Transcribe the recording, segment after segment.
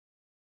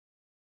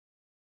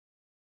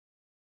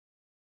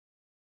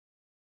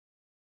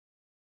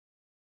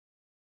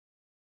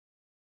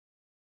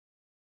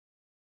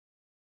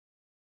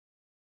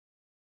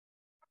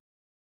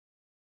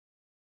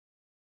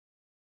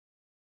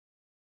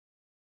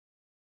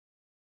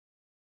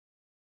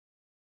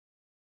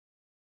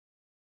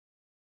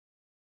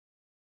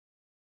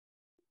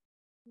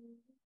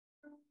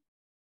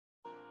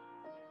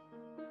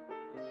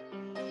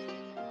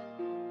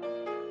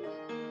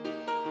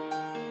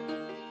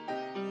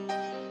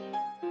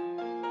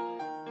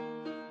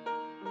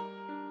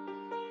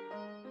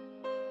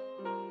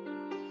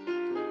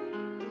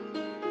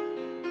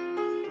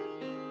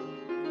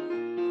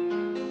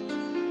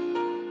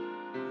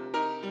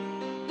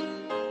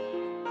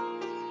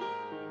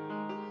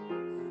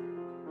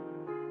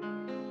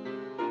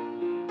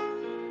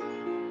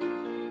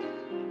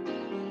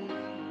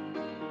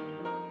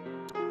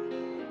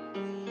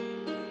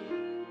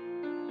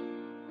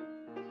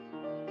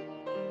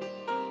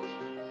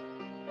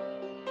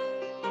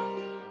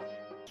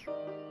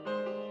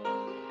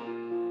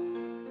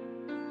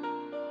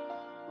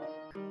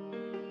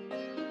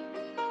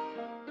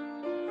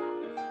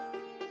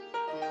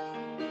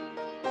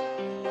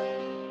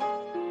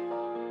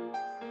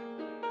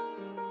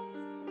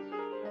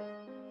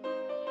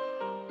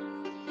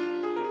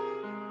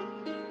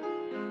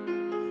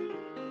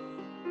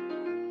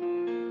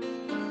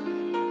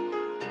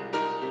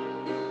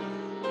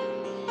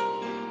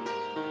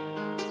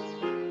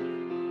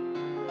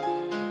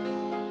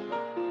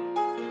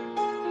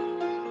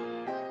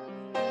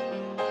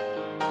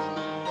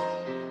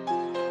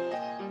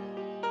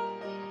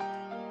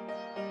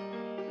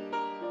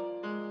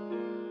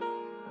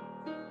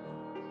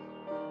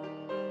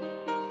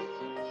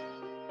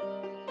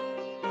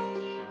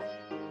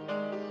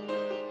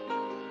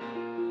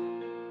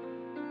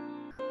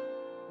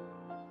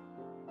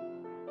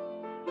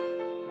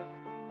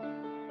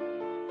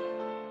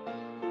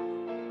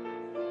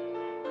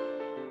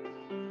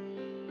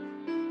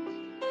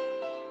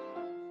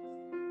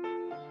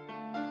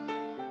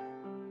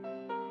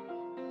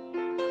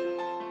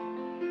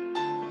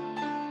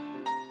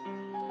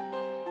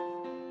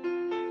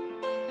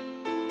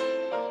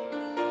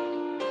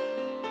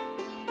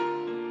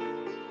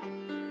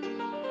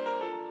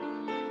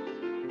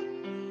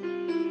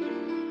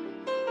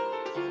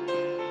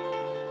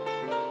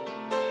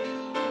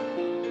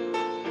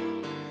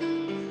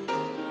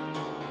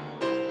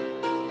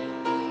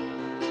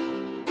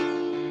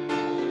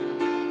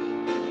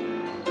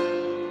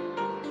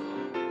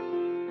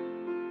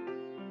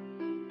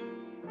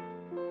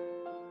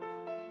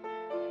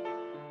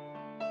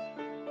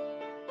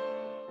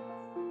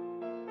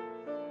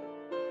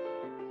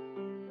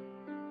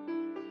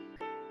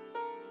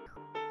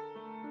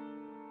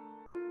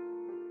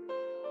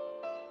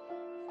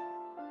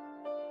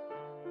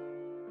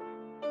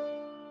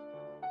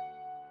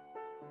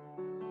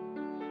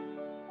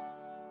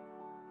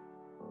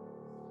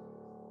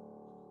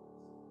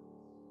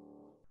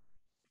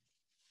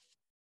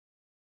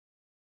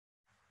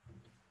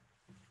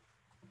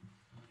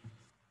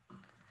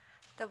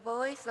The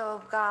voice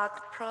of God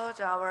prods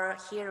our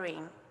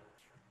hearing.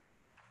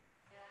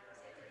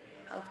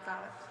 Of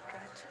God.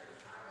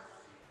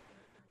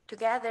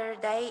 Together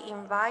they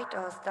invite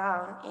us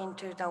down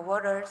into the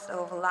waters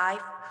of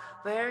life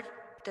where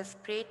the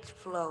Spirit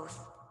flows.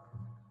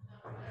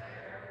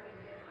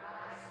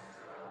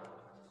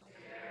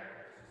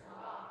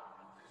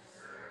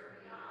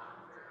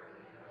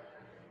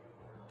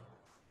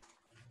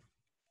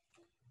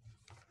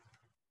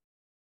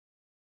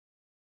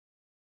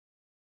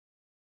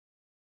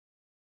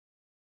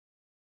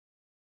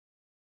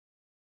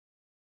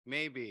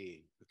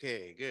 Maybe.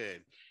 Okay,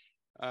 good.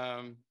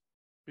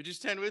 Would you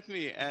stand with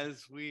me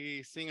as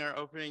we sing our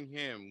opening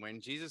hymn, When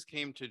Jesus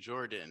Came to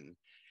Jordan?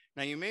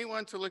 Now, you may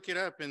want to look it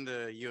up in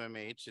the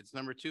UMH. It's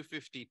number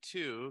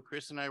 252.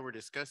 Chris and I were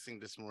discussing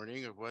this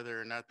morning of whether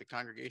or not the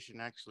congregation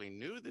actually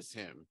knew this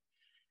hymn.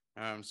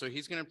 So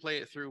he's going to play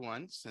it through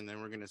once, and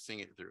then we're going to sing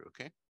it through,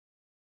 okay?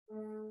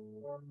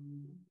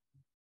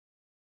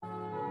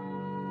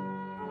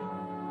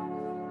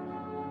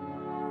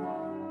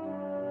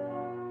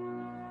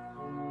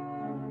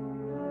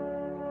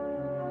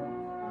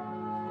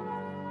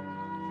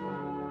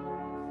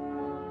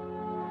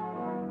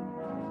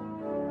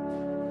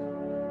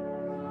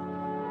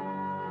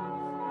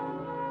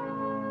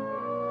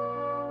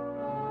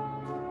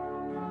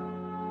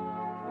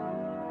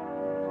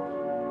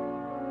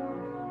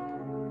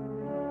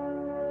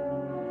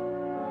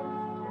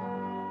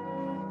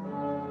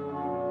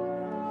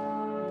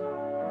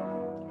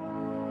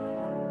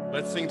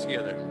 Let's sing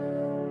together.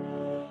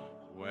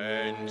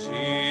 When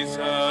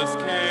Jesus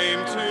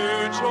came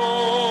to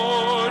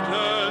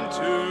Jordan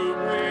to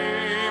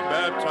be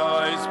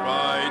baptized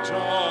by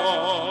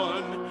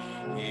John,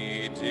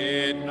 he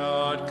did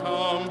not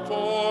come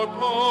for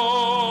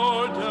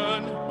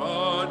pardon,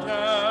 but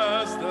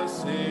as the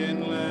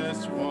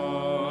sinless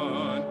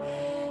one.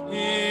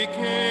 He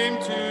came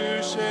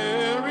to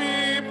share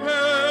repentance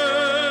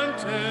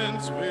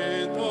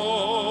with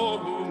all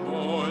who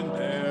mourn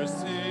their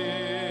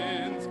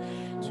sins,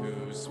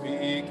 to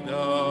speak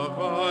the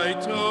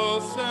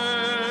vital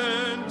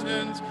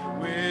sentence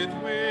with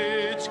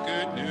which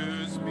good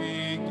news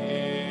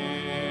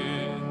begins.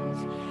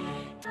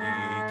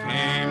 He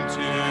came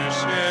to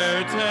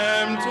share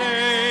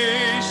temptation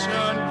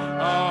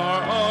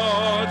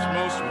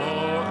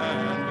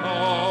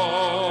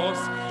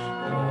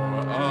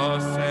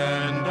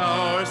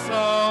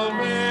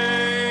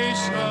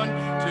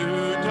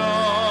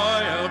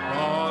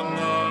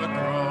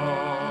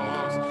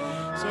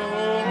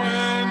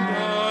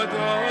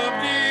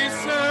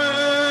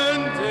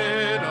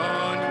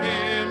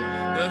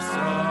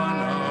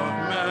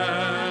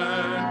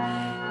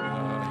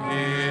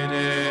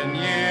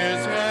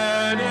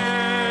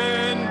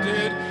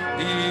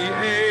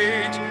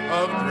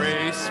of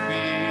grace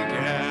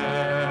began.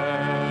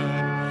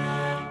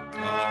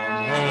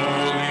 Come,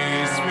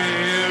 Holy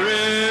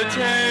Spirit,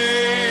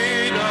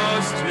 aid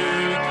us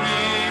to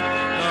keep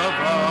the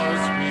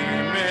vows we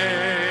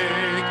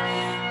make.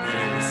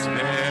 This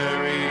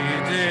very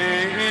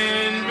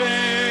day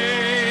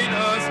invade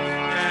us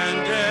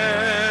and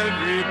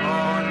every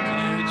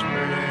bondage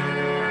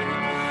break.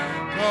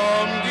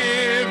 Come,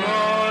 give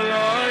our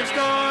lives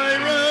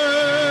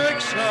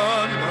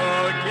direction,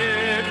 the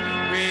gift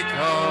we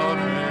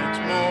covet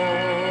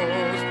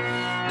most,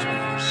 to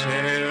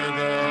share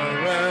the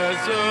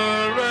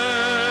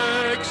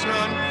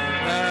resurrection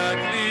that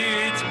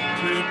leads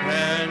to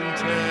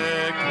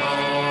Pentecost.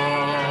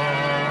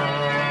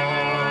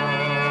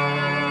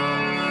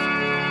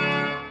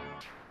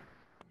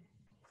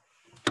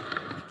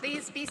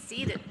 Please be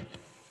seated.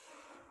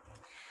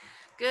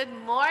 Good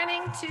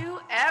morning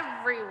to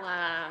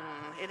everyone.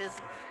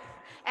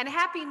 And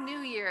Happy New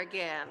Year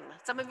again.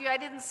 Some of you I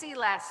didn't see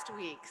last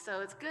week, so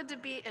it's good to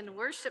be in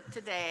worship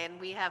today. And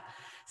we have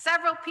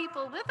several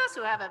people with us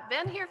who haven't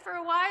been here for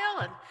a while,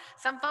 and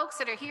some folks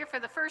that are here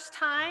for the first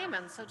time.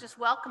 And so just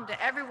welcome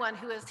to everyone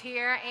who is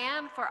here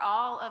and for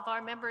all of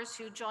our members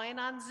who join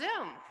on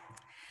Zoom.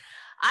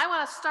 I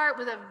want to start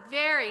with a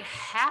very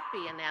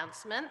happy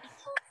announcement.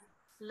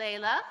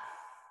 Layla,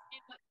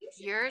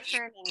 you're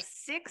turning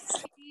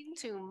 16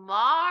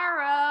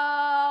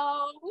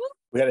 tomorrow.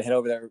 We got to head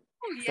over there.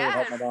 Yes. So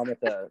help my mom with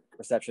the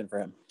reception for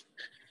him.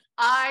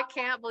 I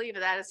can't believe it.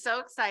 That is so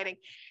exciting.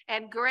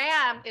 And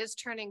Graham is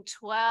turning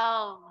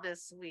 12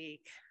 this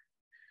week.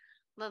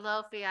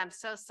 Lalofi, I'm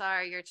so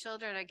sorry. Your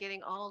children are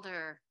getting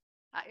older.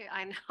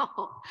 I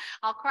know.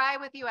 I'll cry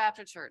with you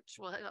after church.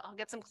 I'll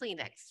get some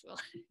Kleenex.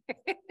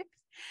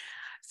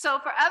 So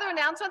for other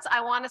announcements, I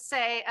want to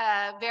say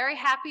very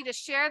happy to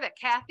share that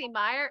Kathy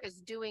Meyer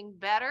is doing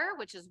better,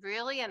 which is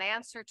really an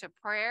answer to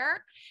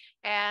prayer.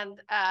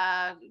 And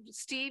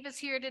Steve is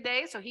here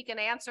today, so he can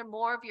answer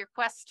more of your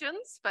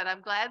questions, but I'm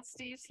glad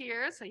Steve's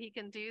here so he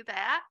can do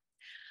that.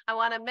 I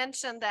want to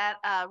mention that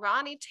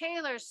Ronnie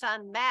Taylor's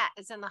son, Matt,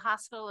 is in the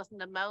hospital with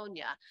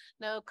pneumonia,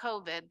 no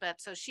COVID,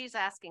 but so she's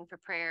asking for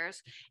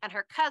prayers. And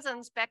her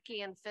cousins, Becky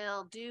and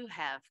Phil, do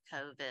have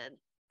COVID.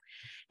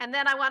 And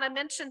then I want to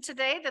mention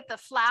today that the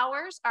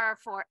flowers are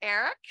for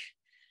Eric.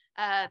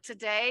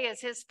 Today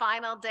is his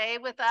final day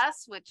with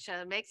us, which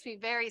makes me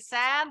very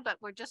sad, but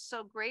we're just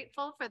so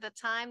grateful for the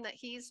time that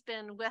he's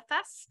been with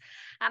us.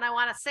 And I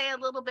want to say a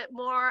little bit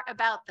more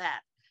about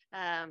that.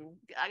 I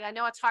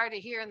know it's hard to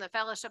hear in the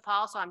fellowship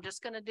hall, so I'm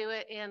just going to do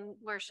it in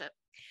worship.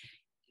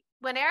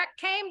 When Eric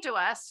came to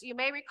us, you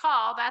may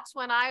recall, that's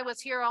when I was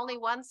here only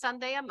one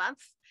Sunday a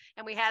month,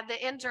 and we had the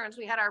interns,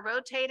 we had our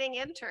rotating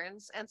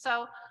interns. And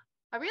so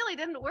I really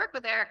didn't work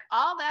with Eric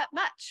all that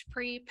much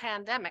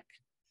pre-pandemic.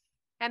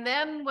 And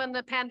then when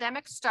the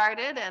pandemic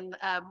started, and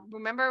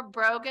remember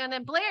Brogan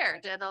and Blair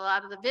did a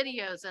lot of the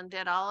videos and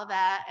did all of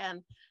that,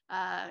 and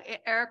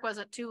Eric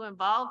wasn't too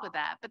involved with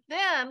that. But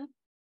then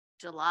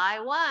July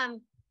 1,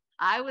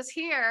 I was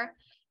here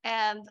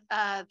and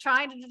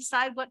trying to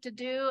decide what to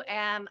do.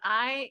 And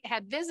I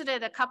had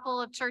visited a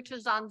couple of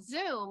churches on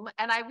Zoom,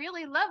 and I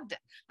really loved it.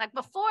 Like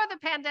before the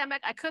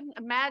pandemic, I couldn't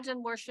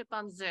imagine worship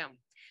on Zoom.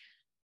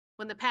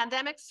 When the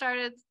pandemic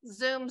started,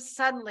 Zoom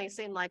suddenly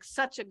seemed like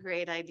such a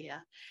great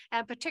idea.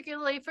 And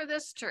particularly for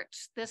this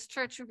church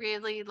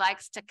really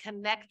likes to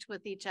connect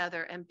with each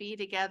other and be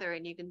together.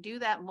 And you can do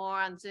that more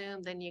on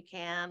Zoom than you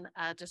can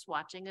just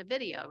watching a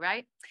video,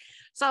 right?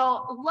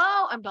 So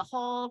lo and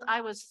behold,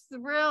 I was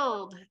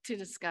thrilled to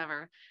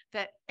discover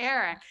that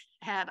Eric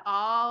had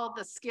all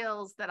the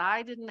skills that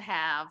I didn't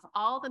have,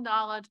 all the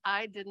knowledge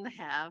I didn't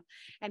have,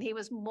 and he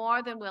was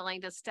more than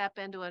willing to step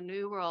into a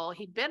new role.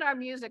 He'd been our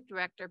music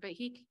director, but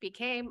he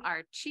became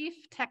our chief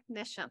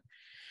technician.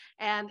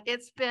 And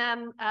it's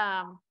been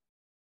a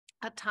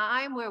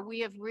time where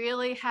we have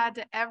really had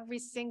to every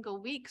single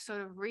week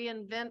sort of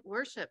reinvent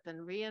worship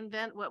and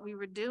reinvent what we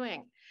were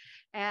doing.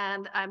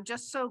 And I'm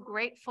just so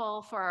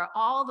grateful for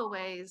all the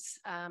ways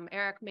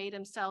Eric made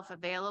himself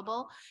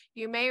available.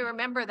 You may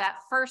remember that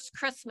first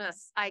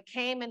Christmas, I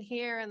came in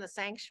here in the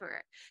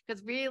sanctuary,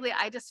 because really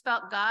I just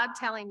felt God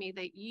telling me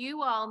that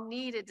you all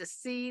needed to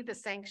see the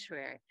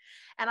sanctuary.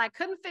 And I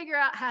couldn't figure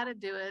out how to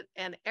do it.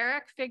 And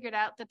Eric figured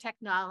out the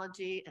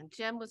technology, and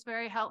Jim was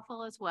very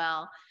helpful as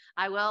well.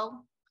 I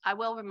will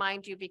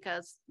remind you,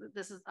 because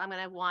I'm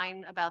going to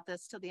whine about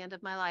this till the end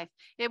of my life.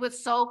 It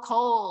was so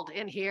cold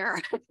in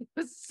here. It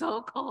was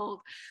so cold,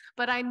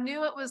 but I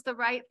knew it was the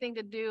right thing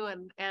to do,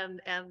 and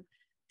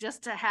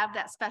just to have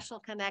that special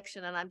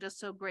connection. And I'm just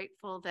so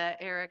grateful that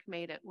Eric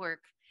made it work.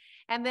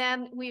 And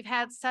then we've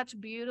had such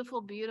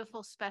beautiful,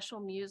 beautiful special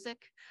music.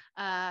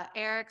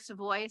 Eric's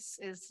voice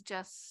is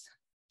just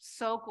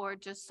so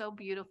gorgeous, so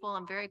beautiful.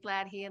 I'm very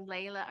glad he and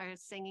Layla are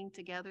singing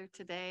together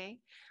today.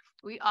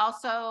 We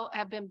also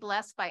have been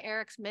blessed by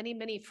Eric's many,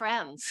 many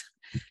friends.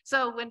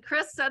 So when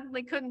Chris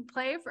suddenly couldn't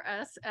play for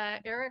us,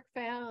 Eric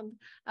found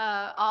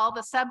all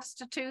the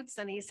substitutes,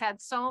 and he's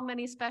had so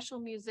many special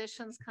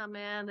musicians come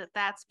in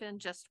that's been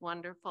just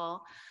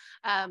wonderful.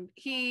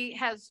 He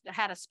has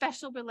had a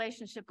special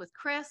relationship with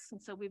Chris,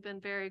 and so we've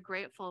been very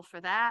grateful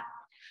for that.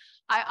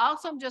 I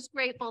also am just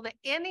grateful that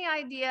any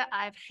idea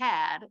I've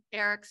had,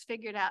 Eric's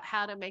figured out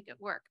how to make it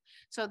work.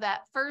 So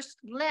that first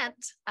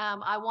Lent,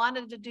 I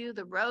wanted to do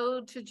the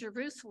road to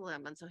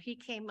Jerusalem. And so he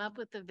came up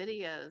with the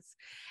videos.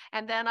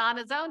 And then on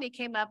his own, he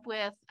came up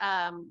with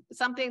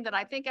something that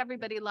I think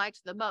everybody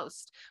liked the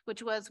most,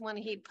 which was when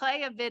he'd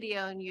play a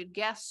video and you'd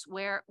guess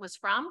where it was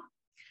from.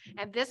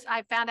 And this,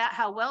 I found out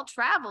how well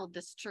traveled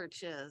this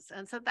church is.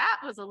 And so that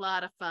was a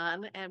lot of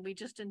fun. And we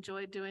just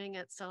enjoyed doing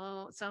it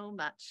so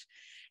much.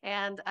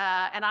 And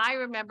I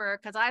remember,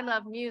 because I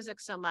love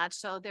music so much,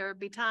 so there would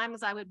be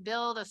times I would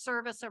build a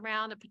service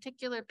around a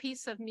particular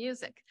piece of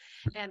music.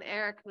 And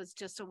Eric was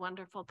just a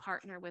wonderful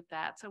partner with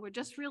that. So we're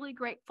just really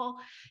grateful,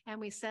 and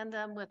we send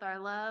them with our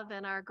love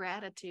and our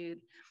gratitude.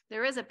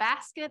 There is a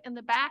basket in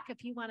the back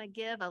if you want to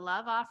give a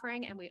love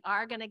offering, and we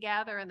are going to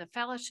gather in the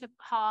fellowship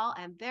hall,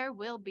 and there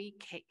will be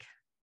cake.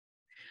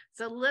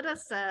 So let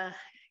us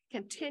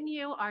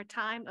continue our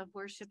time of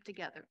worship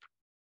together.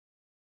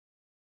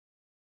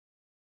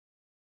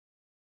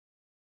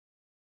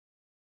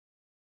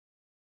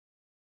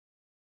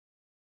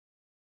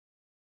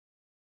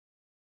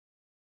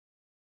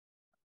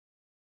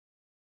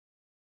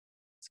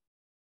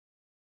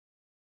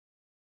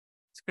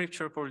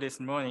 Scripture for this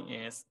morning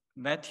is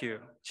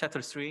Matthew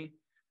chapter 3,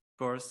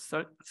 verse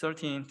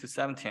 13 to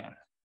 17.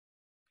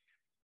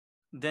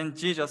 Then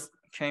Jesus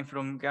came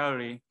from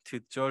Galilee to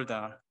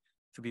Jordan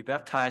to be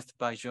baptized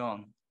by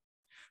John.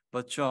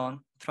 But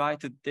John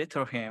tried to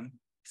deter him,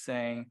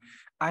 saying,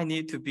 I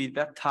need to be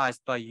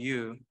baptized by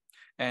you,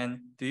 and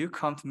do you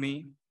come to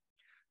me?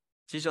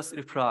 Jesus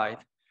replied,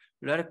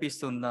 let it be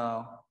so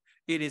now.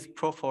 It is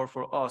proper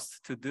for us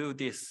to do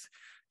this,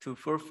 to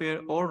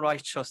fulfill all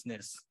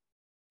righteousness.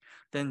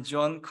 Then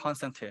John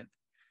consented.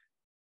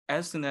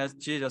 As soon as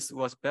Jesus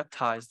was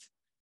baptized,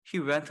 he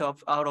went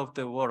up out of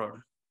the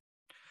water.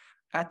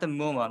 At the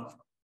moment,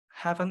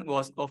 heaven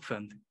was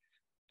opened,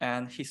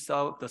 and he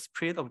saw the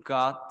Spirit of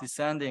God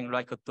descending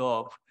like a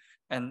dove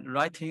and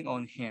lighting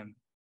on him.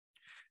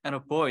 And a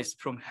voice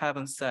from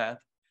heaven said,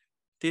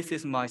 this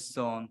is my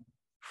Son,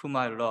 whom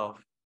I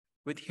love.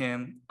 With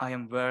him I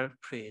am well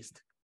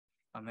pleased.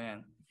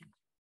 Amen.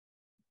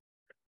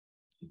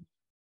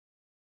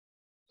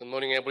 Good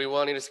morning,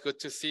 everyone. It is good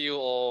to see you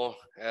all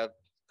at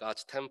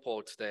God's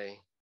temple today.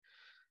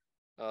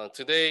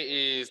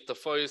 Today is the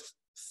first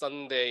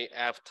Sunday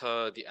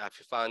after the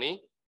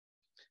Epiphany,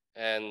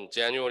 and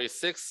January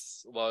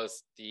 6th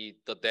was the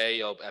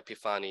day of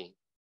Epiphany.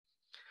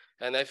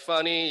 And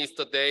Epiphany is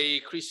the day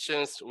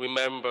Christians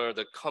remember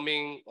the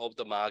coming of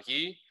the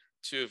Magi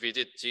to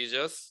visit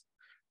Jesus,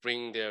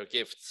 bring their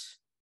gifts.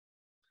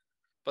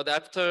 But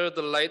after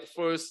the late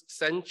first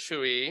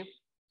century,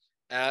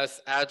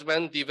 as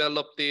Advent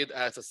developed it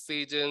as a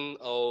season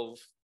of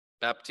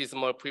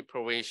baptismal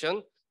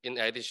preparation in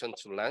addition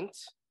to Lent,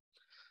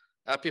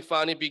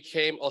 Epiphany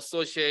became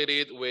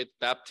associated with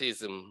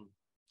baptism.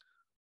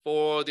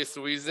 For this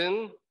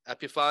reason,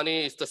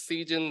 Epiphany is the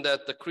season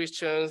that the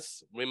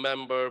Christians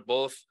remember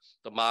both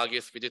the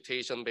Magi's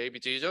visitation baby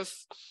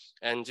Jesus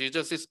and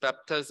Jesus'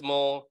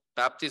 baptismal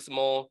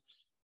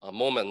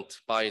moment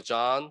by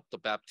John the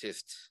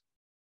Baptist.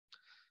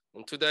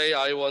 And today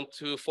I want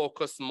to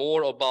focus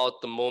more about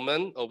the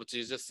moment of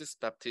Jesus'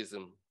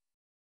 baptism.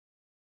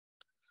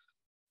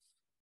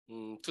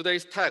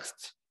 Today's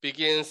text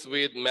begins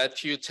with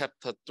Matthew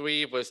chapter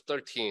 3, verse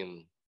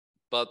 13.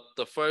 But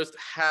the first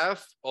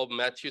half of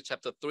Matthew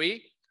chapter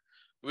 3,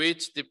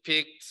 which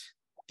depicts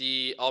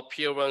the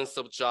appearance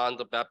of John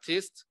the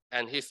Baptist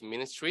and his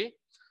ministry,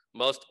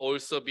 must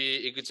also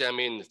be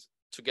examined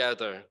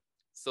together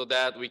so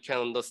that we can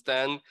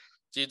understand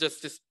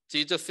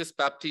Jesus'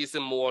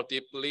 baptism more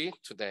deeply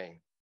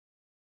today.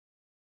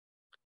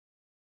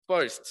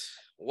 First,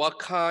 what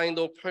kind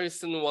of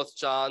person was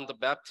John the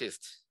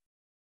Baptist?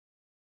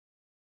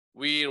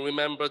 We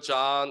remember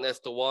John as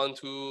the one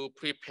who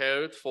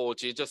prepared for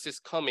Jesus'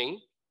 coming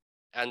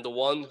and the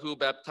one who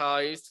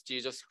baptized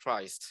Jesus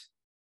Christ.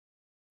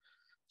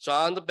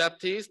 John the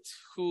Baptist,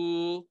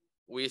 who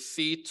we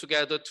see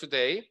together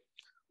today,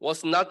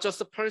 was not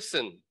just a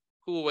person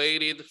who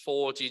waited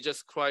for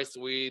Jesus Christ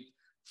with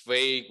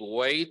vague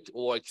wait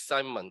or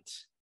excitement.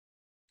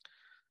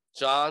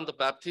 John the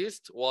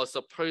Baptist was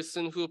a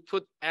person who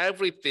put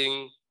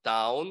everything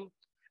down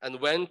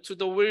and went to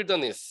the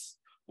wilderness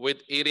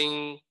with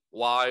eating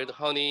wild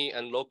honey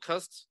and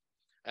locusts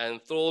and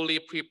thoroughly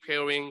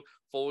preparing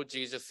for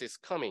Jesus'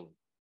 coming.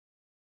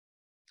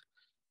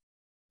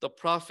 The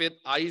prophet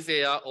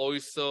Isaiah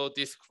also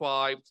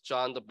described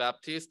John the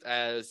Baptist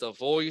as a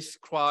voice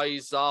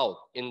cries out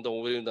in the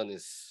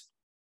wilderness.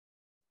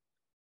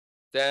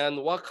 Then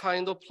what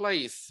kind of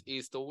place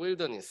is the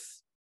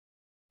wilderness?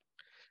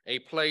 A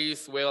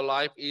place where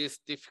life is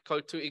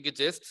difficult to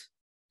exist,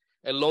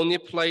 A lonely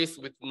place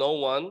with no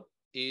one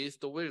is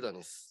the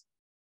wilderness.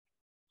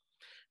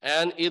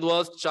 And it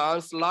was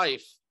John's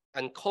life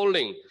and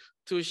calling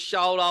to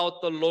shout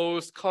out the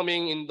Lord's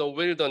coming in the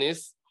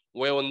wilderness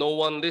where no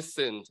one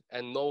listened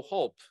and no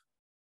hope.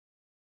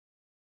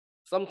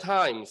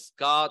 Sometimes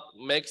God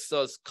makes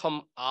us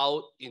come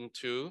out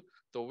into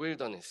the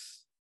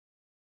wilderness.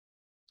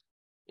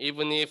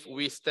 Even if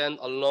we stand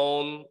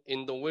alone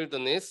in the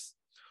wilderness,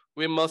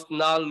 we must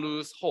not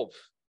lose hope.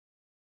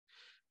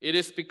 It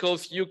is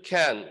because you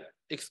can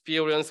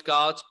experience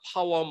God's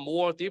power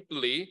more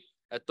deeply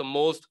at the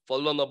most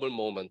vulnerable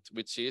moment,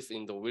 which is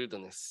in the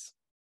wilderness.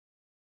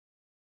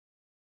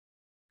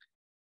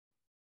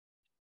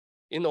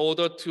 In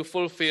order to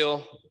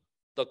fulfill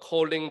the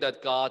calling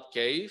that God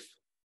gave,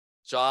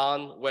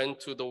 John went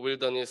to the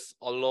wilderness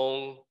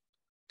along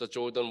the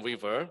Jordan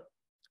River,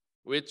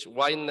 which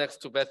right next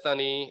to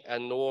Bethany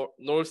and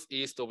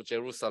northeast of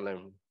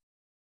Jerusalem.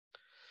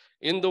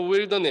 In the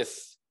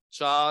wilderness,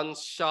 John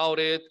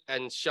shouted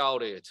and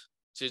shouted,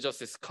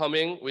 Jesus is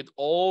coming with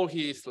all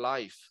his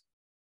life.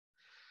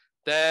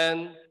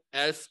 Then,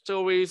 as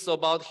stories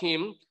about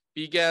him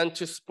began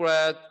to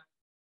spread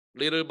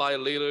little by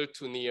little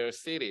to near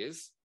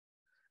cities,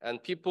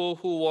 and people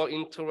who were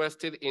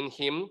interested in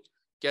him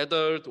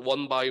gathered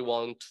one by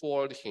one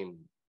toward him.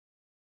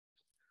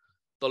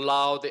 The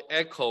loud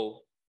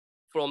echo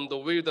from the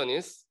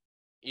wilderness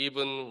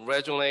even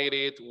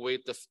resonated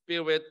with the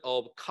spirit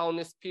of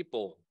countless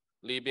people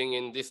living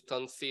in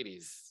distant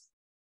cities.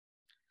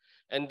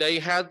 And they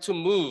had to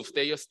move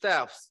their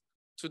steps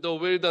to the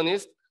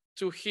wilderness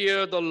to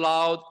hear the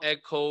loud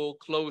echo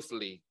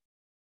closely.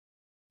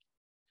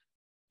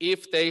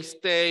 If they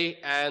stay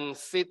and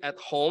sit at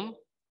home,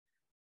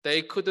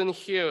 they couldn't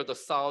hear the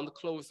sound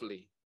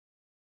closely.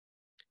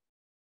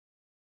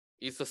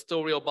 Is the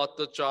story about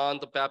the John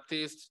the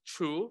Baptist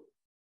true?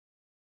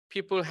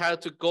 People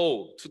had to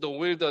go to the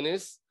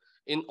wilderness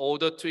in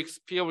order to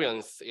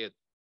experience it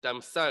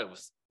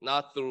themselves,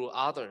 not through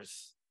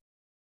others.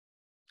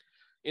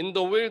 In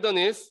the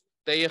wilderness,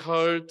 they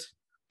heard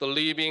the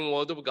living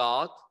word of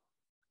God,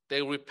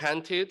 they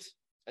repented,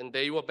 and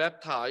they were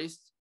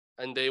baptized,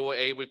 and they were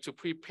able to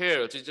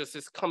prepare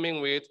Jesus'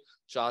 coming with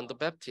John the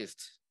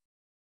Baptist.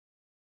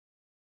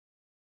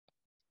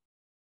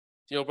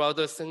 Dear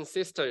brothers and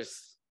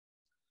sisters,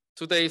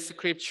 today's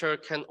scripture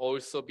can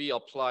also be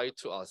applied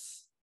to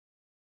us.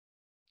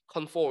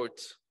 Comfort,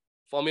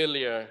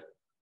 familiar,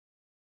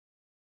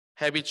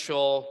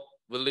 habitual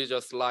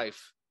religious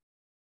life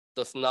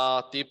does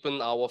not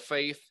deepen our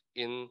faith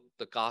in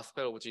the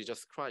gospel of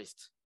Jesus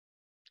Christ.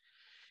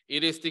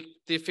 It is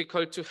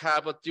difficult to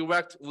have a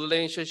direct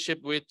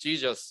relationship with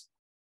Jesus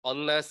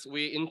unless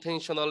we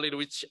intentionally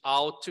reach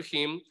out to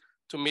him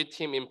to meet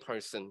him in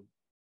person.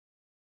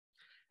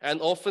 And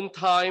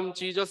oftentimes,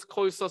 Jesus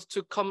calls us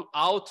to come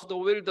out to the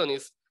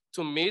wilderness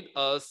to meet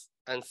us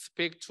and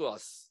speak to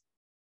us.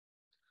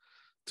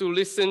 To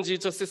listen to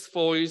Jesus'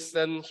 voice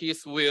and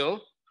his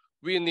will,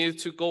 we need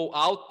to go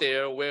out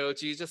there where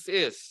Jesus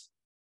is,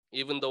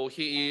 even though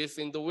he is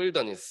in the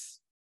wilderness.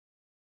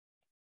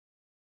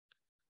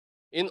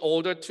 In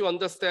order to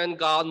understand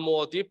God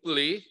more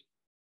deeply,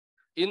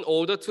 in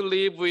order to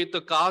live with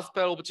the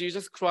gospel of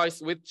Jesus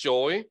Christ with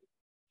joy,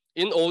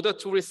 in order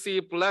to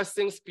receive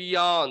blessings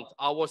beyond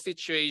our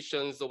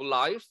situations of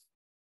life,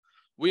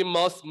 we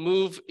must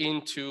move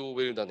into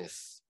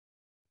wilderness.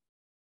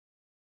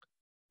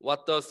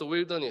 What does the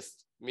wilderness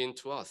mean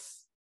to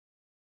us?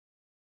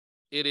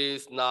 It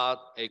is not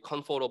a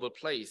comfortable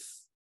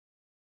place.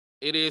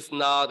 It is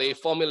not a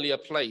familiar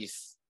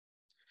place.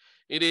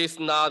 It is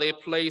not a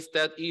place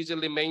that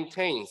easily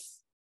maintains.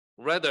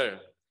 Rather,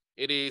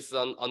 it is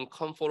an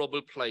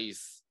uncomfortable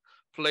place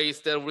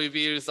that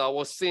reveals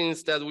our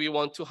sins that we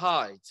want to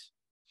hide,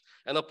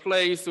 and a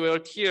place where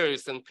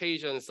tears and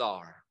patience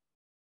are.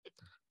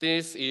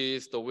 This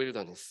is the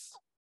wilderness.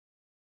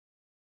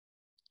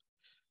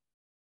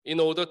 In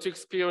order to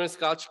experience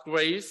God's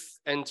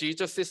grace and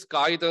Jesus'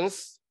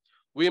 guidance,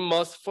 we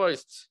must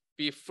first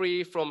be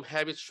free from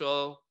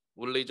habitual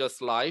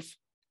religious life,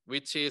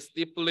 which is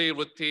deeply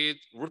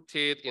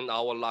rooted in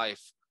our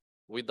life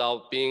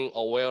without being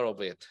aware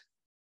of it.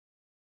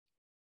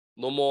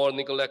 No more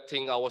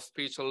neglecting our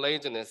spiritual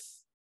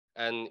laziness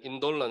and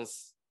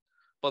indolence,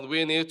 but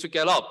we need to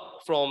get up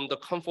from the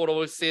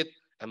comfortable seat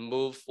and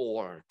move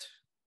forward.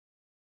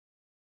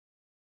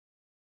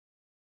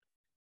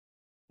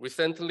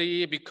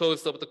 Recently,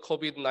 because of the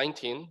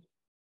COVID-19,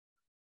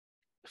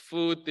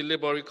 food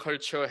delivery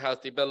culture has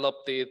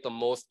developed the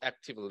most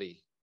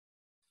actively.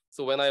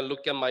 So when I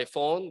look at my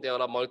phone, there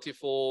are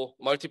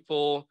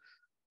multiple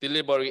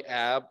delivery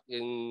apps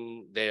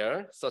in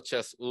there, such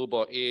as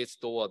Uber Eats,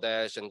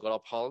 DoorDash, and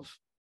Grubhub.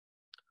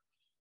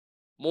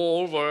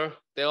 Moreover,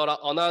 there are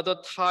another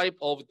type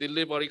of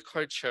delivery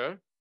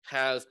culture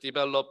has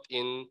developed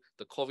in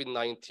the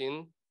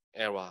COVID-19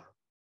 era.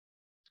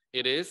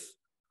 It is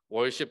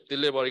worship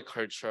delivery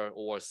culture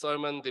or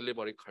sermon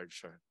delivery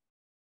culture.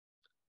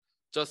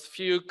 Just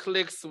few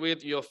clicks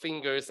with your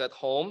fingers at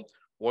home,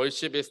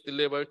 worship is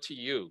delivered to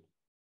you.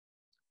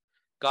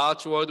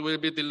 God's word will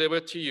be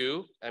delivered to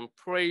you, and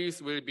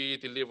praise will be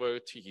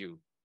delivered to you.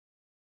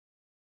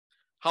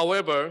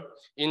 However,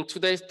 in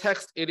today's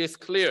text, it is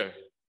clear.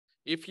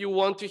 If you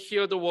want to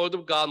hear the word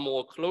of God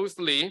more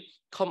closely,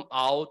 come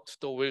out to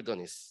the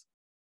wilderness.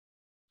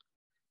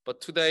 But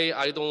today,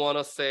 I don't want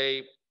to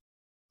say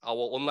our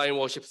online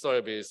worship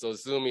service or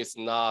Zoom is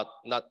not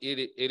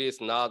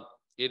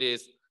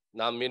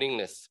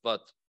meaningless,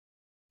 but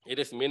it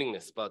is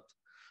meaningless. But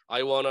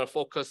I want to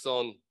focus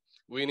on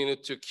we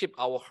need to keep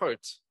our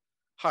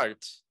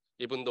heart,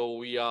 even though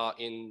we are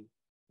in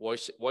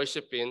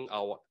worshiping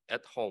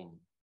at home.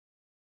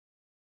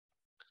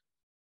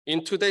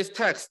 In today's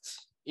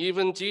text,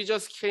 even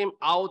Jesus came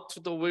out to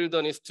the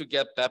wilderness to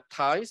get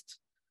baptized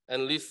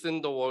and listen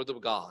to the word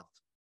of God.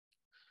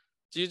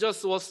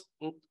 Jesus was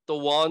the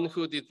one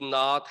who did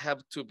not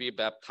have to be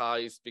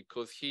baptized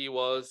because he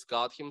was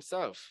God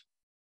himself.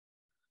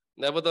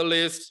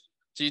 Nevertheless,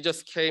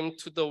 Jesus came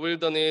to the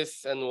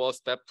wilderness and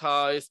was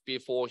baptized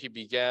before he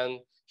began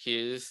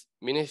his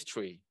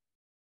ministry.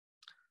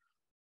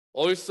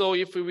 Also,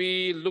 if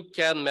we look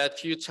at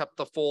Matthew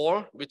chapter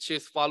 4, which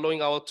is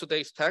following our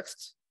today's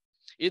text,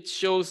 it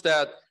shows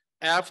that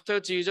after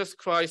Jesus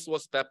Christ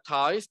was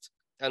baptized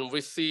and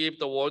received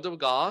the word of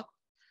God,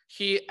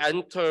 he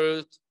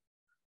entered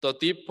the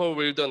deeper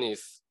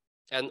wilderness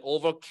and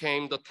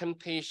overcame the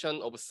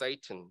temptation of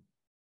Satan.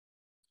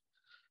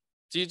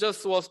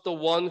 Jesus was the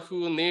one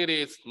who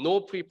needed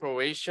no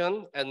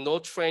preparation and no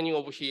training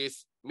of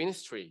his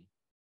ministry.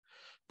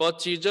 But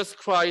Jesus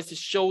Christ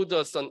showed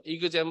us an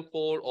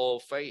example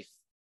of faith.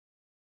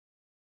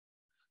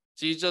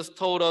 Jesus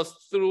told us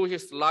through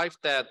his life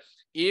that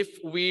if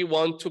we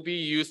want to be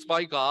used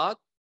by God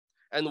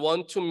and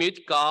want to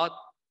meet God,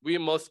 we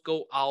must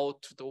go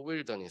out to the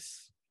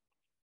wilderness.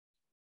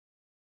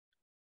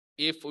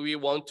 If we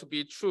want to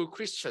be true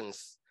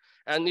Christians,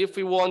 and if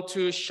we want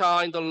to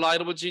shine the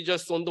light of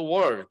Jesus on the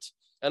world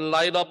and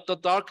light up the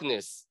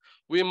darkness,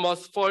 we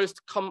must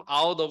first come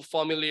out of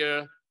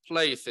familiar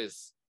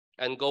places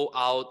and go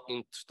out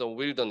into the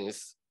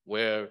wilderness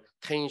where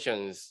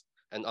tensions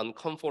and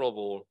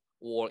uncomfortable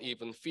or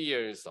even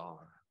fears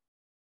are.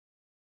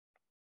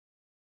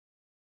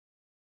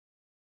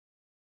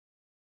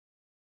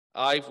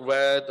 I've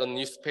read a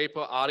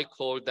newspaper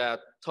article that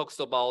talks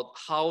about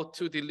how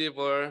to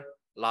deliver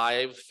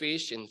live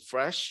fish in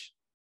fresh.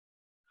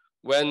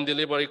 When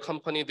delivery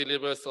company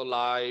delivers a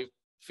live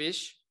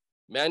fish,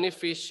 many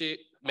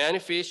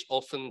fish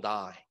often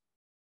die.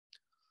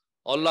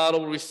 A lot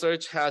of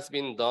research has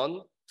been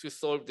done to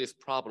solve this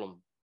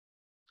problem.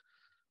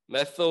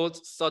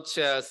 Methods such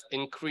as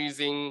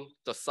increasing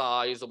the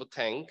size of a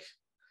tank,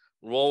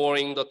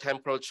 lowering the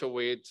temperature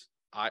with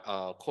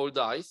cold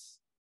ice,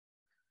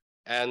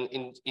 and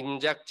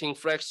injecting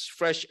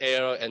fresh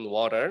air and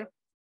water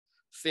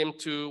seemed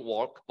to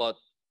work, but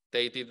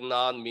they did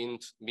not mean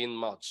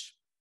much.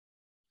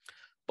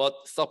 But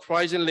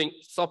surprisingly,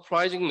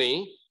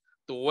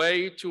 the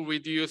way to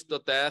reduce the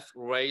death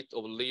rate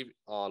of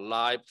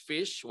live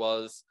fish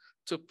was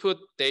to put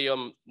their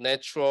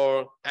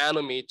natural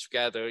enemy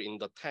together in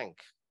the tank.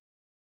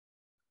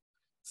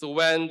 So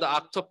when the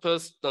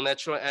octopus, the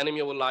natural enemy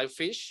of live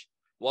fish,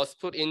 was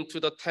put into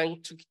the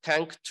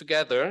tank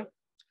together,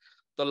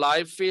 the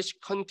live fish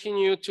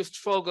continued to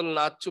struggle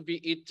not to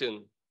be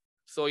eaten.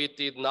 So it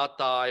did not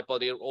die,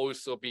 but it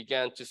also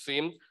began to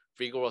swim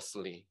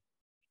vigorously.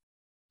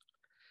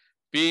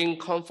 Being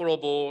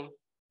comfortable,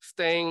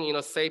 staying in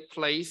a safe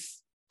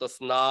place does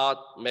not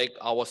make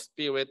our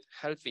spirit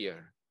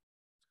healthier.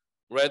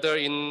 Rather,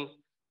 in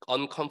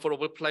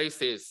uncomfortable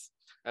places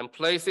and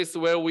places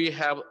where we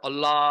have a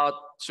lot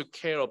to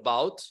care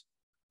about,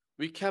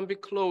 we can be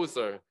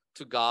closer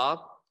to God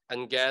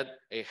and get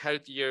a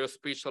healthier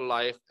spiritual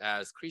life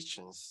as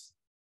Christians.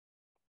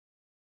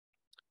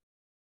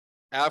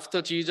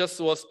 After Jesus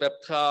was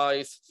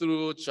baptized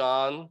through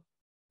John,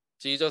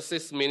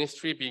 Jesus'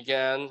 ministry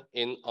began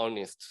in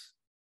earnest.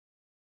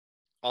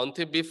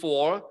 Until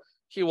before,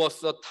 it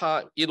was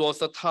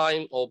a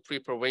time of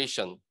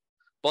preparation.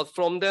 But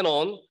from then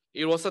on,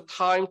 it was a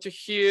time to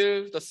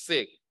heal the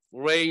sick,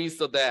 raise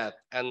the dead,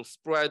 and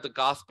spread the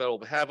gospel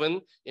of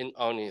heaven in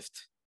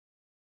earnest.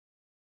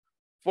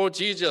 For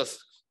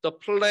Jesus, the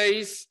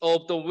place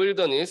of the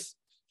wilderness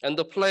and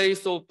the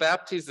place of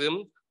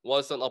baptism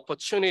was an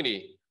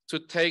opportunity to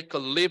take a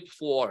leap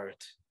forward.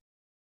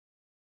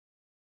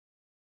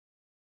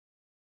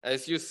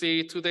 As you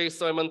see, today's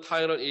sermon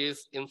title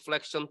is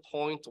Inflection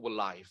Point of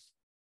Life.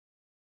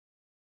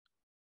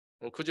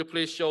 And could you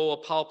please show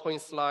a PowerPoint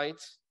slide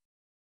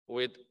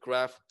with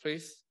graph,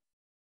 please?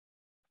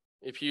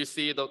 If you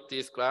see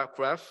this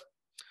graph,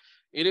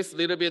 it is a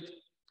little bit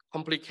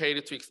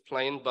complicated to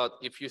explain, but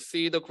if you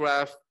see the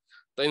graph,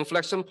 the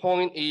inflection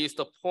point is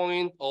the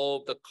point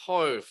of the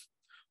curve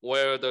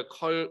where the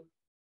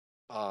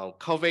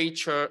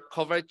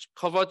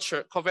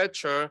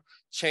curvature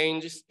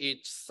changes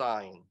its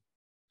sign.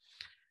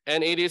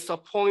 And it is a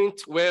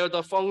point where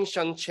the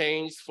function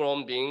changes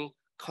from being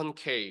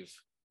concave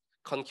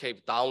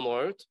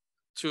downward,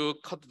 to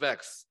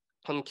convex,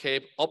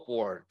 concave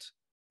upward.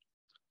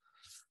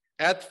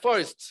 At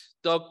first,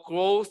 the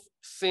growth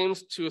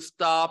seems to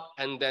stop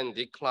and then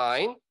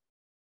decline.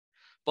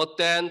 But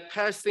then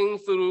passing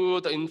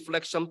through the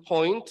inflection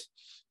point,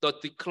 the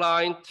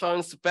decline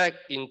turns back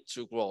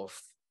into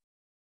growth.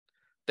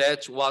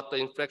 That's what the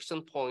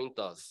inflection point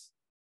does.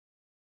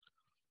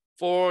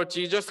 For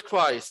Jesus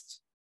Christ,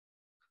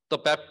 the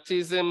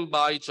baptism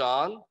by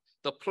John,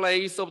 the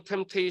place of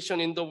temptation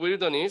in the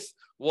wilderness,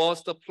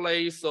 was the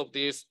place of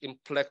this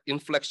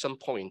inflection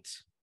point.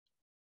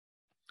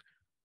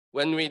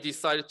 When we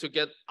decided to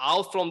get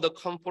out from the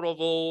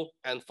comfortable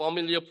and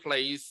familiar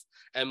place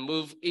and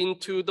move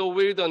into the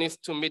wilderness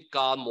to meet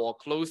God more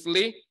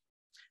closely,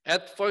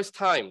 at first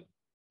time,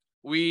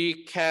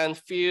 we can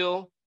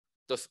feel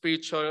the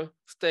spiritual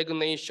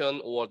stagnation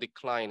or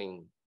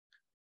declining.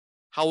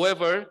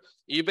 However,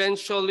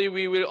 eventually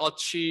we will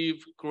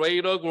achieve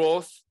greater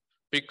growth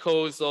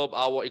because of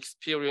our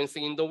experience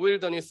in the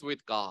wilderness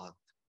with God.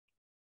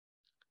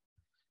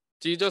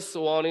 Jesus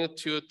wanted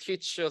to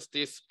teach us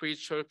this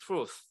spiritual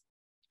truth,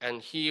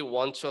 and he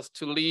wants us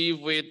to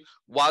live with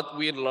what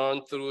we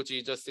learned through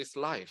Jesus'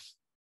 life.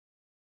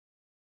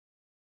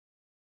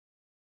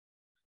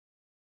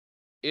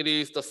 It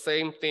is the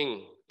same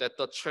thing that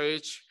the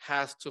church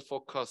has to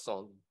focus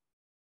on.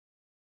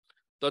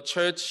 The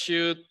church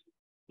should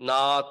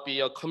not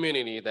be a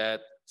community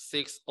that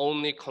seeks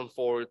only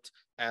comfort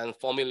and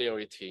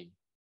familiarity,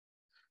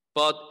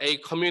 but a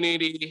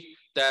community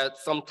that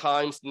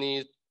sometimes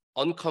needs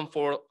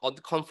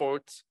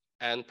uncomfort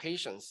and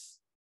patience,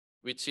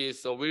 which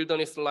is a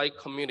wilderness-like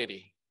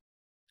community.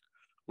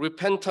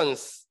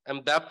 Repentance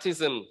and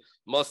baptism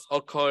must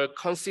occur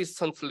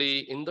consistently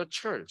in the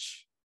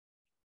church.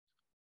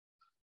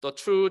 The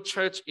true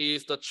church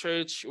is the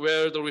church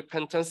where the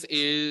repentance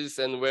is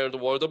and where the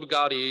word of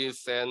God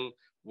is and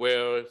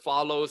where it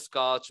follows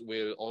God's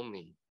will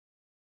only.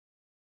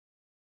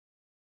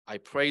 I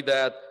pray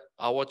that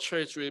our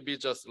church will be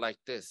just like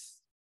this.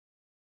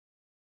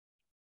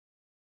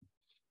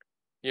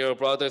 Dear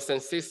brothers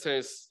and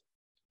sisters,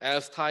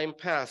 as time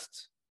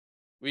passed,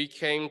 we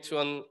came to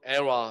an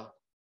era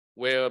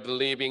where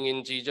believing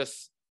in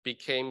Jesus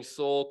became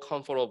so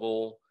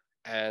comfortable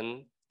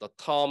and the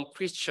term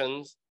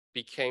Christians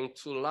became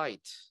too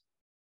light.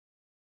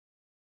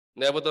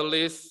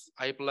 Nevertheless,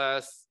 I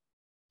bless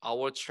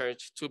our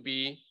church to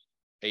be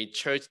a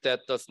church that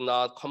does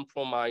not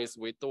compromise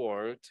with the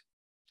world.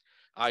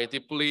 I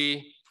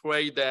deeply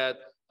pray that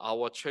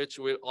our church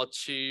will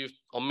achieve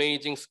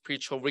amazing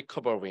spiritual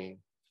recovery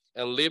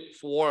and leap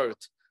forward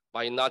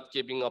by not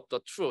giving up the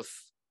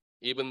truth,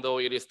 even though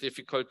it is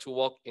difficult to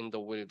walk in the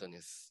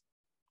wilderness.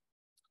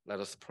 Let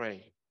us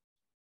pray.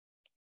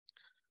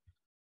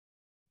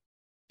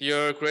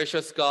 Dear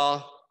gracious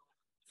God,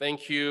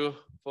 thank you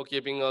for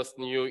giving us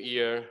new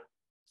year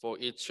for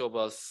each of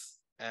us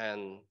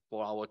and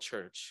for our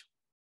church.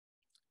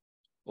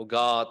 Oh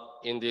God,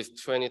 in this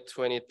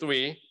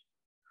 2023,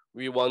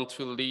 we want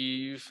to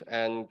live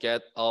and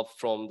get up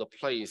from the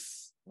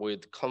place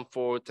with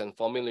comfort and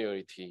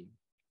familiarity.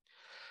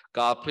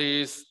 God,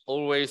 please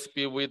always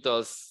be with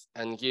us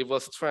and give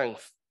us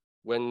strength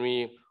when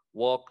we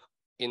walk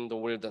in the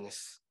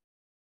wilderness,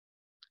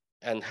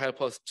 and help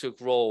us to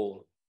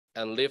grow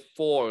and live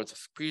forward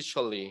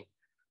spiritually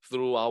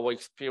through our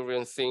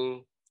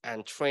experiencing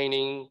and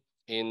training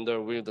in the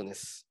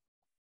wilderness,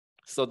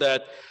 so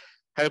that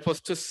help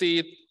us to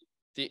see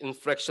the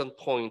inflection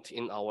point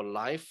in our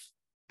life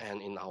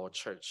and in our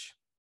church.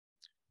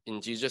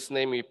 In Jesus'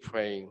 name we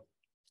pray,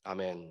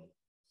 amen.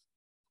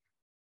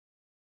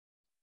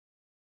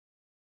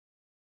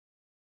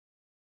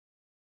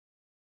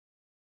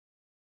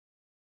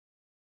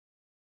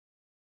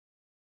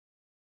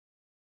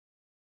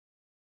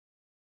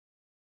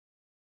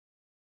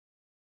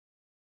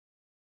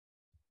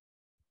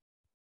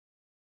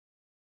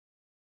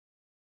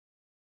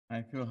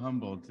 I feel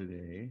humbled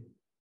today.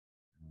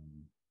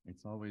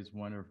 It's always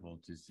wonderful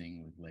to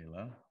sing with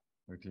Layla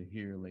or to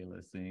hear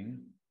Layla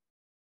sing.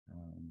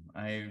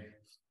 I've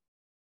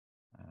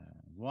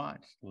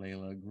watched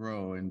Layla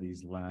grow in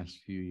these last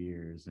few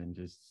years and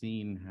just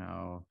seen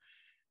how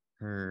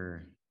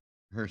her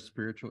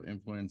spiritual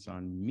influence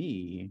on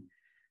me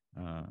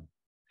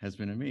has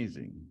been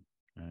amazing.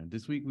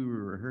 This week we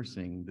were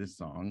rehearsing this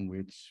song,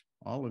 which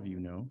all of you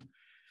know,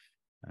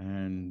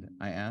 and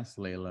I asked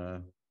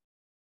Layla,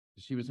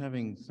 she was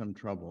having some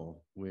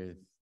trouble with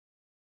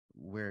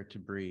where to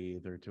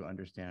breathe or to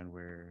understand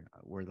where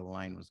the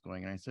line was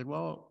going. And I said,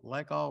 well,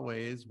 like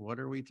always, what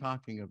are we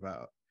talking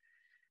about?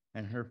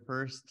 And her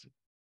first,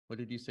 what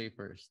did you say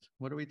first?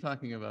 What are we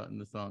talking about in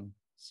the song?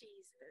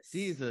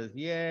 Jesus,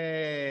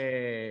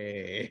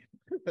 yay.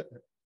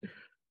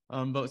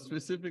 But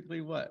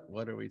specifically what?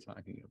 What are we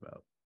talking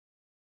about?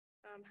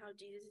 How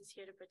Jesus is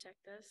here to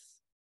protect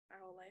us our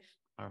whole life.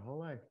 Our whole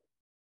life,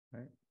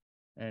 right?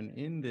 And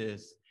in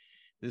this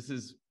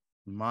is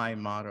my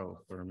motto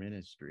for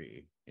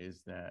ministry,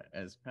 is that,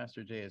 as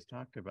Pastor Jay has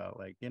talked about,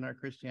 like in our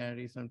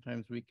Christianity,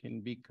 sometimes we can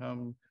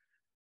become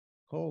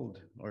cold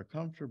or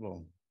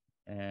comfortable.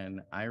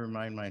 And I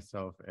remind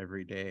myself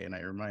every day, and I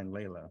remind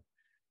Layla,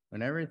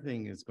 when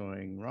everything is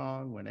going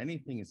wrong, when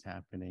anything is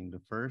happening,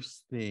 the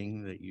first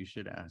thing that you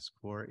should ask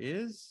for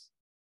is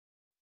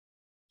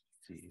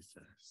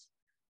Jesus.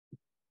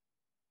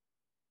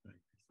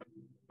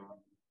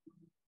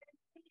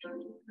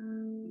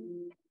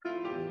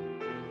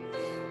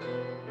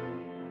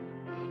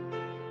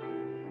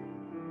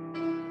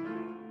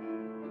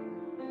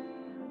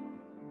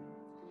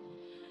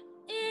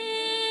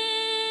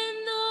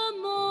 In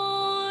the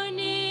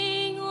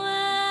morning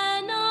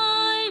when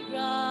I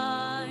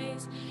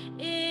rise,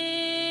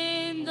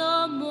 in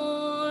the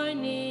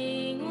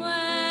morning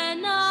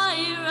when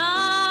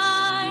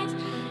I rise,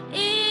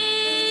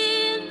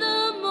 in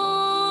the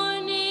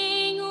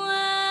morning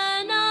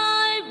when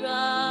I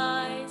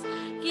rise,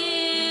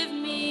 give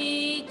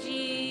me Jesus.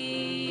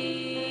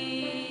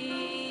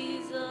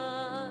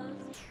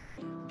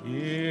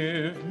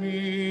 Give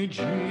me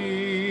Jesus.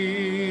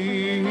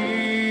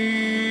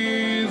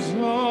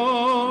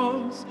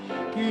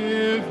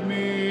 Give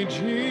me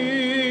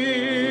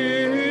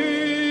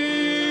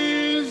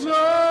Jesus.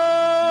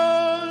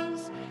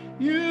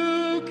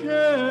 You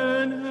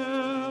can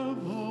have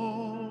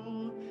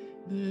all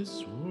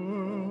this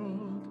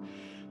world,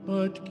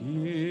 but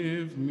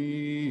give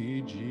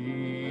me Jesus.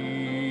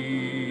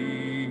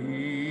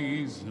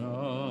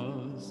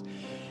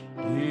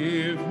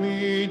 Give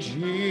me Jesus.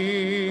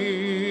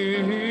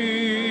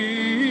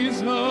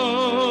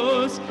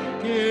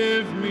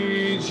 Give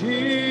me Jesus.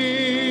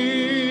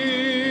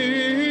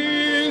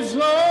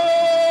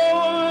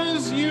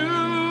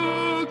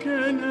 You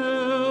can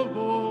have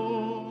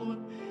all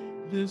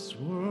this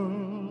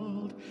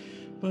world,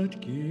 but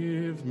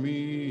give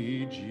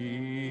me Jesus.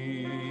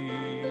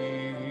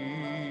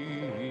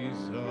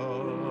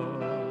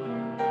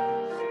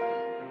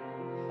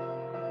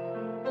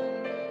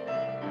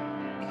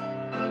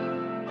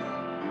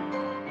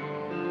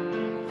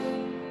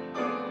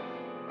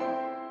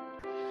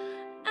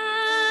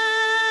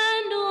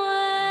 And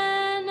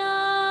when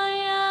I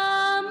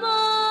am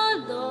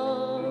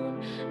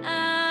alone,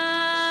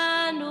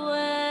 and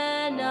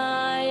when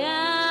I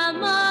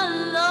am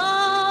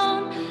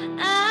alone,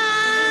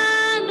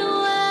 and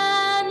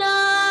when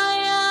I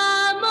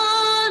am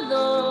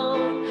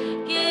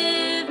alone,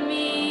 give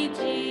me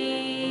Jesus.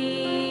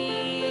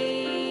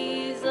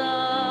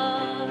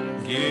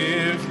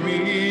 Give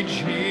me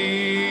Jesus.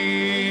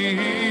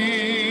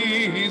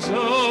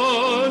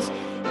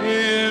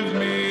 Give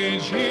me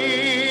Jesus.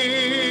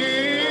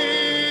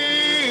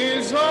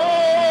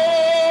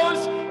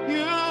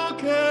 You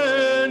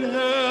can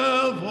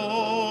have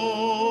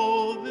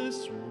all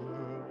this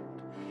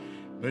world,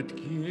 but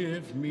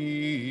give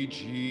me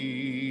Jesus.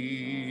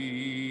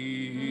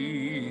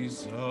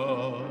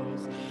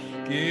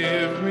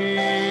 Give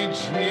me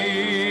Jesus.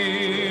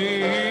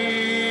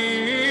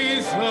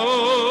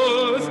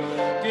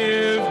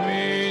 Give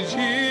me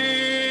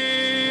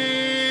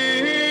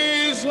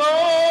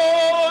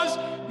Jesus.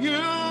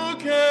 You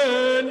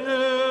can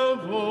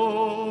have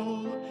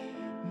all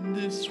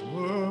this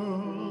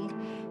world,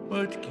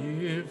 but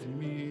give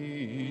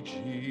me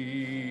Jesus.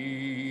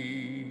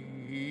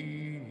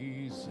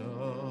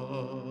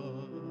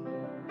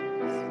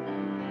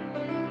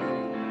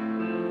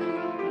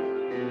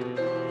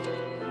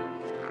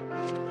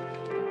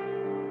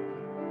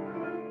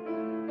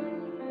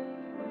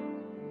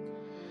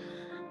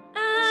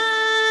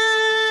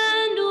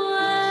 And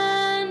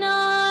when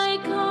I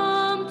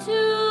come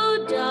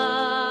to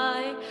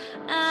die,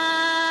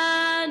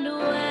 and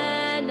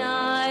when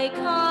I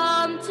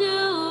come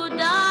to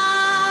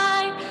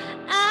die,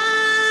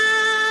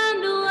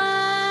 and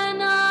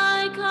when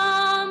I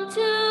come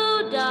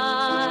to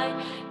die,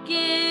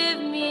 give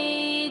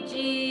me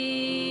Jesus.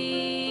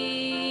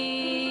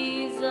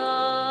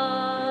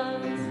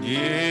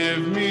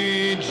 Give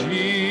me Jesus.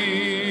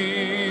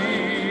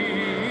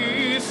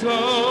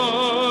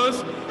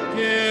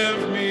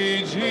 Give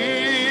me Jesus.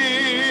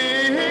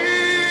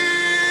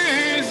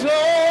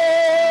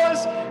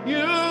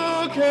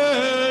 You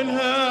can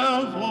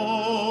have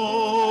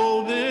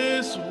all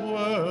this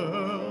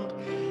world,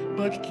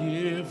 but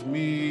give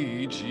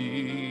me Jesus.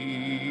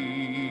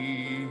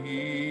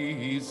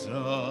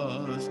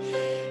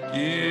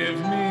 Give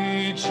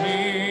me Jesus.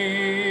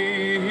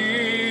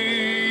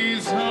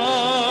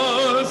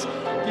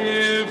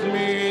 Give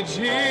me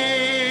Jesus.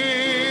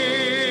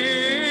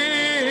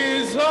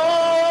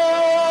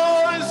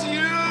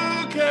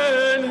 You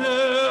can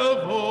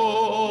have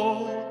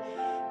all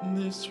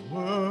this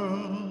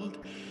world,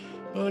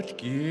 but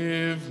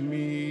give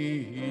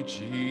me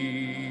Jesus.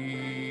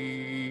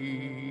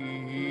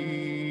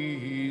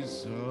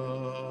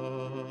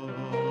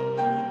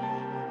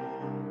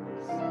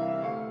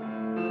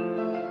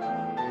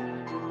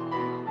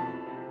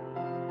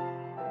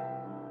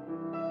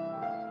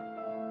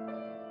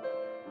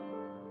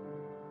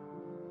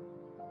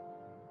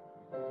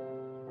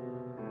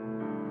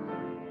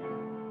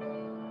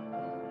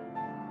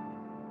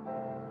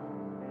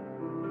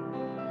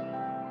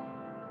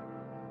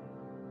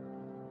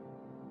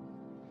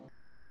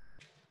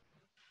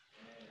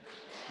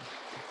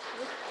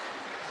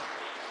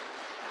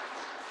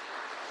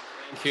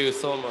 Thank you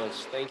so much.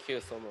 Thank you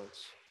so much.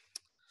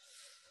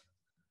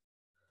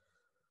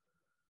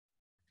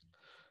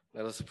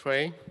 Let us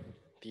pray.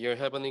 Dear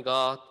Heavenly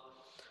God,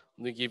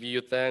 we give you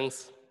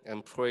thanks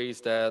and praise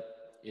that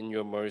in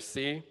your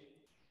mercy,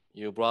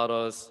 you brought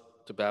us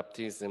to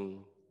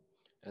baptism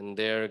and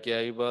there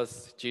gave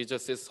us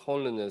Jesus'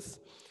 holiness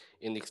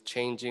in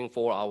exchanging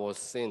for our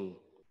sin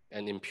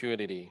and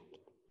impurity.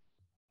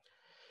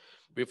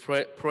 We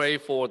pray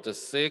for the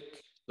sick,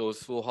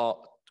 those who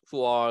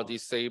are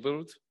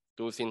disabled,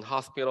 those in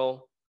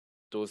hospital,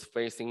 those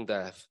facing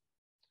death.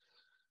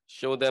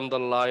 Show them the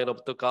light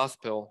of the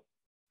gospel.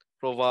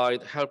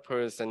 Provide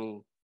helpers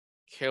and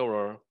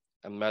carer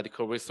and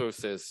medical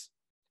resources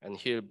and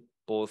heal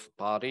both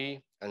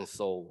body and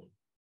soul.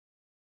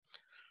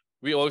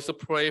 We also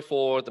pray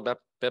for the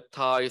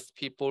baptized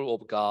people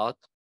of God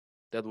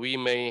that we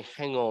may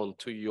hang on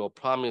to your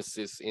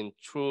promises in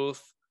true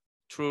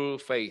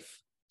faith,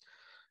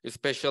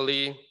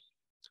 especially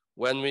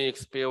when we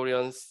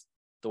experience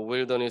the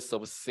wilderness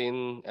of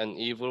sin and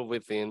evil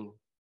within,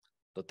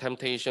 the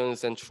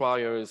temptations and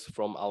trials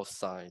from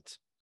outside.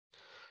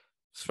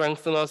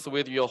 Strengthen us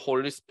with your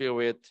Holy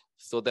Spirit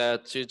so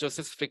that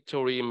Jesus'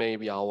 victory may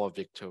be our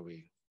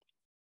victory.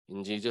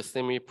 In Jesus'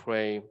 name we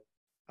pray,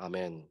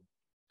 amen.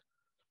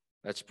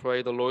 Let's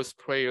pray the Lord's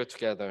Prayer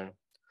together.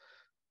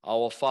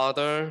 Our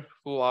Father,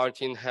 who art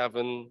in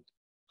heaven,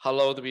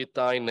 hallowed be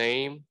thy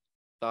name.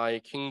 Thy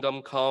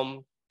kingdom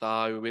come,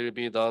 thy will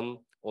be done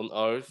on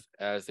earth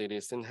as it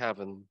is in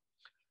heaven.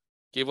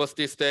 Give us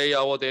this day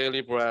our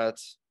daily bread,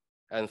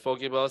 and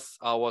forgive us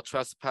our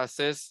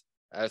trespasses,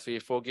 as we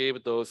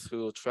forgive those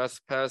who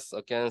trespass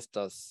against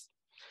us.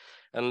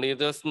 And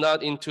lead us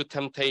not into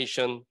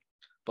temptation,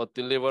 but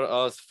deliver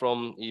us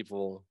from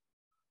evil.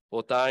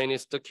 For thine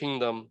is the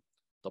kingdom,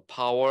 the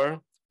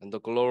power, and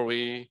the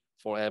glory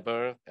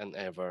forever and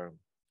ever.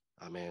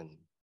 Amen.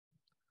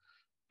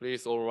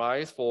 Please all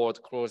rise for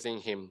the closing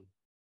hymn.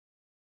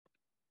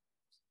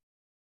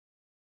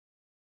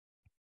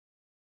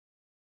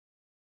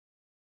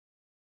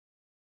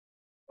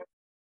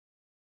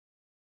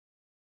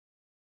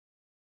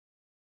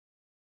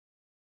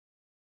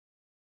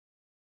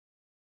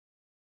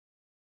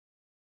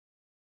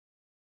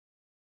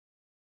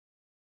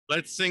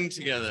 Let's sing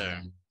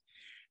together.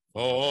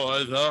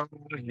 For the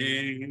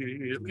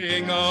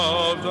healing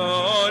of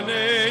the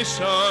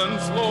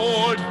nations,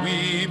 Lord,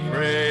 we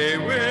pray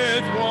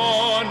with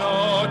one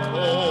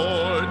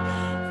accord.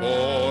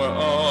 For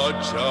a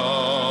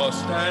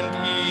just and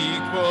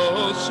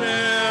equal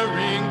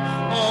sharing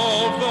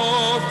of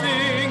the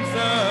things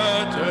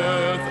that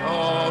earth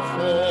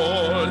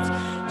affords,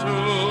 to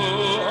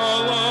a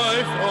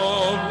life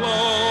of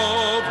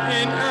love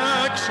in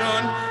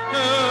action,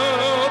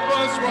 help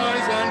us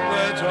rise and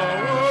pledge our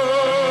word.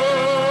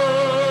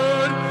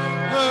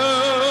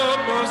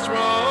 Help us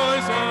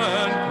rise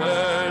and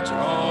pledge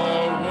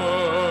our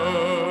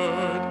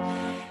word.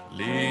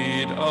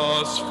 Lead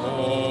us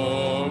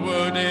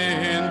forward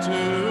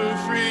into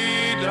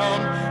freedom,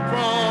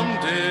 from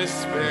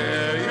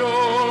despair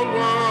your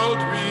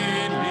world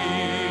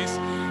release,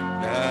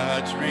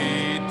 that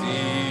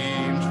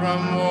redeemed from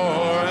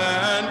war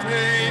and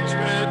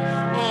hatred,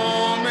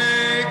 all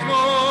may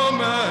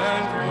come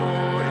and go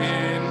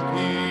in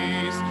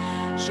peace.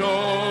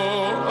 Show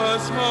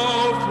us how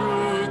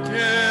through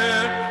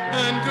care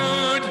and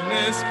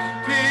goodness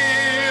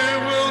fear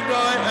will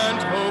die and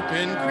hope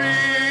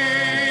increase.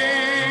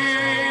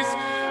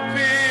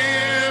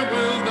 Fear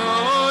will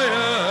die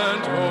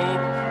and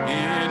hope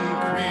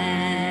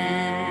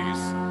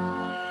increase.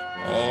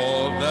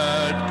 All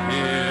that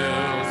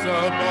kills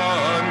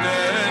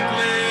abundant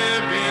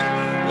living,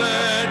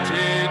 let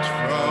it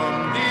from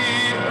the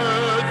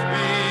earth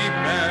be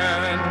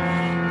banned.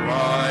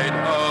 Pride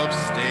of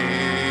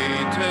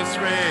status,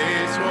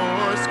 race,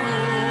 or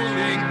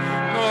schooling,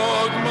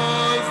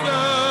 dogmas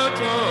that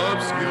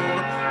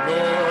obscure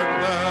your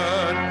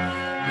plan.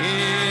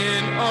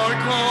 In our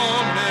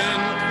common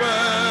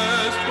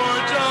quest for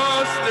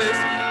justice,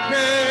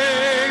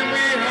 may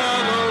we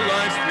hallow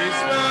life's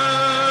peace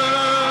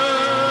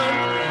land.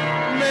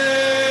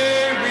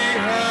 May we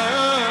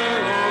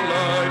hallow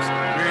life's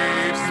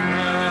brief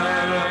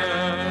span.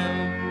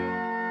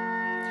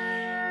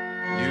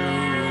 You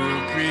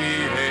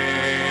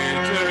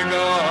creator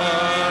God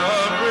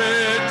of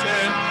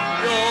Britain,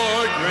 your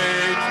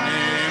great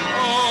name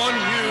on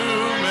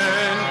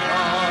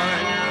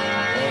humankind,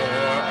 for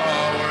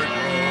our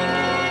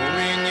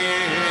growing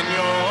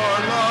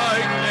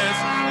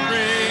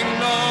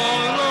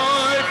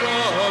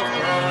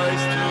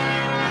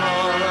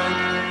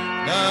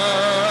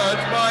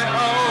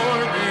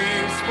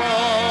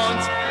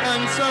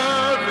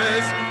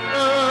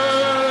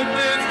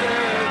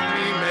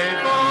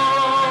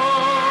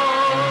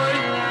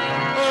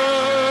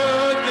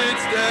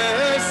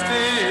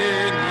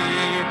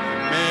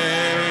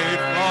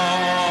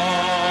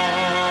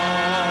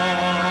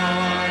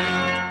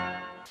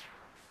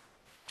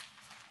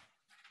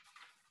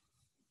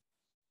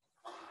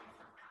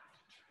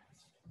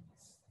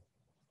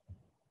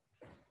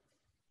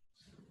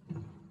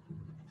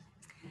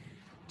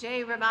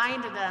Jay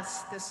reminded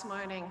us this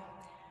morning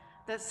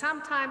that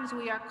sometimes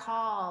we are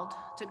called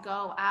to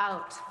go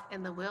out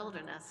in the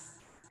wilderness,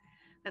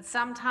 that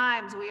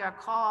sometimes we are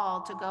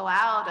called to go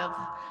out of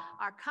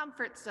our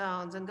comfort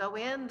zones and go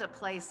into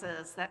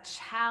places that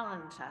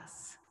challenge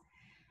us.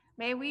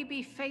 May we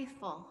be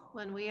faithful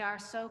when we are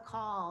so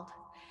called,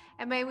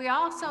 and may we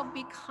also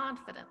be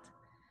confident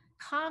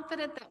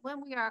that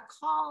when we are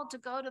called to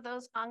go to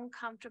those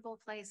uncomfortable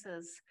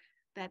places,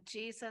 that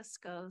Jesus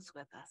goes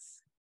with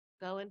us.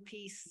 Go in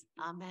peace.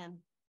 Amen.